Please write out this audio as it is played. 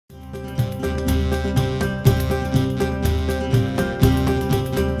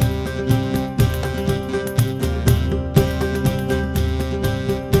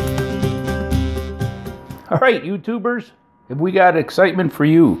All right, YouTubers, have we got excitement for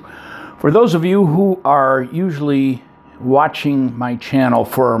you? For those of you who are usually watching my channel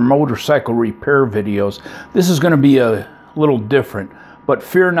for motorcycle repair videos, this is going to be a little different. But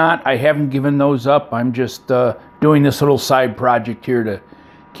fear not, I haven't given those up. I'm just doing this little side project here to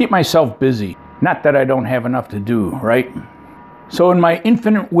keep myself busy. Not that I don't have enough to do, right? So in my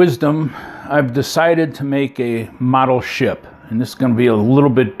infinite wisdom, I've decided to make a model ship. And this is going to be a little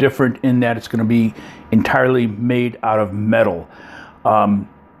bit different in that it's going to be entirely made out of metal.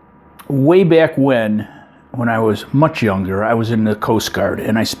 Way back when I was much younger, I was in the Coast Guard,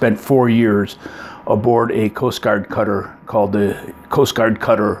 and I spent 4 years aboard a Coast Guard cutter called the Coast Guard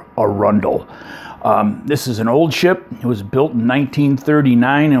cutter Arundel. This is an old ship. It was built in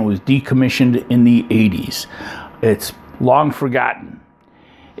 1939 and was decommissioned in the 80s. It's long forgotten.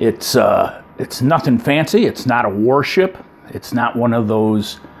 It's nothing fancy. It's not a warship. It's not one of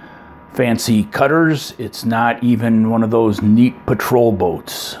those fancy cutters. It's not even one of those neat patrol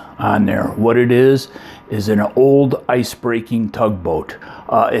boats on there. What it is an old ice-breaking tugboat.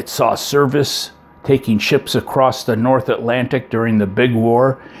 It saw service taking ships across the North Atlantic during the Big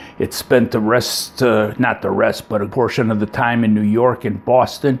War. It spent the rest, not the rest, but a portion of the time in New York and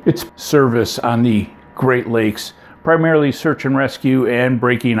Boston. Its service on the Great Lakes, primarily search and rescue and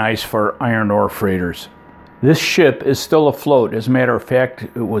breaking ice for iron ore freighters. This ship is still afloat. As a matter of fact,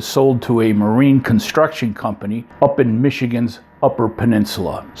 it was sold to a marine construction company up in Michigan's Upper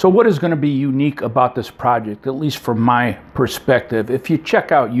Peninsula. So what is going to be unique about this project, at least from my perspective? If you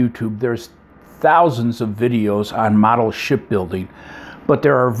check out YouTube, there's thousands of videos on model shipbuilding, but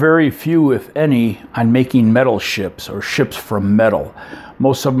there are very few, if any, on making metal ships or ships from metal.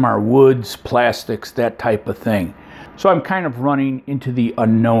 Most of them are woods, plastics, that type of thing. So I'm kind of running into the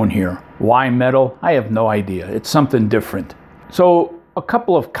unknown here. Why metal? I have no idea. It's something different. So a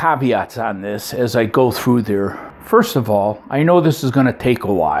couple of caveats on this as I go through there. First of all, I know this is going to take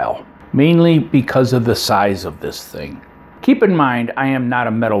a while, mainly because of the size of this thing. Keep in mind, I am not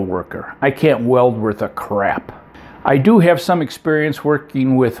a metal worker. I can't weld worth a crap. I do have some experience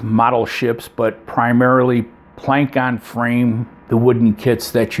working with model ships, but primarily plank on frame, the wooden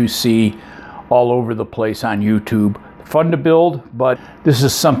kits that you see all over the place on YouTube. Fun to build, but this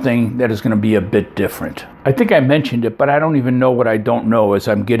is something that is going to be a bit different. I think I mentioned it, but I don't even know what I don't know as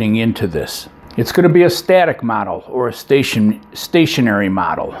I'm getting into this. It's going to be a static model or a stationary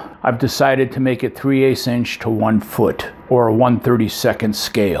model. I've decided to make it 3/8 inch to 1 foot or a 1/32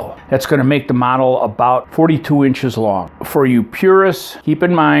 scale. That's going to make the model about 42 inches long. For you purists, keep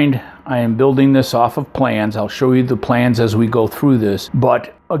in mind, I am building this off of plans. I'll show you the plans as we go through this.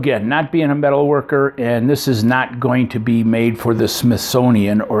 But again, not being a metal worker, and this is not going to be made for the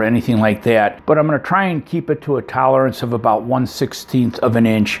Smithsonian or anything like that. But I'm going to try and keep it to a tolerance of about 1/16 of an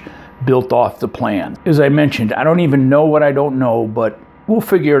inch built off the plan. As I mentioned, I don't even know what I don't know, but we'll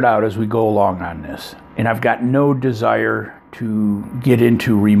figure it out as we go along on this. And I've got no desire to get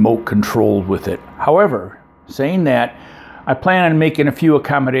into remote control with it. However, saying that, I plan on making a few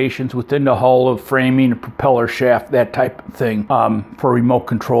accommodations within the hull of framing, a propeller shaft, that type of thing, for remote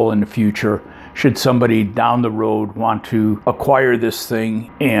control in the future, should somebody down the road want to acquire this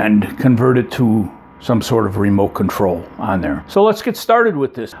thing and convert it to some sort of remote control on there. So let's get started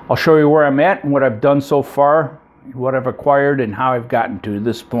with this. I'll show you where I'm at and what I've done so far, what I've acquired, and how I've gotten to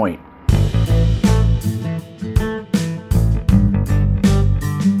this point.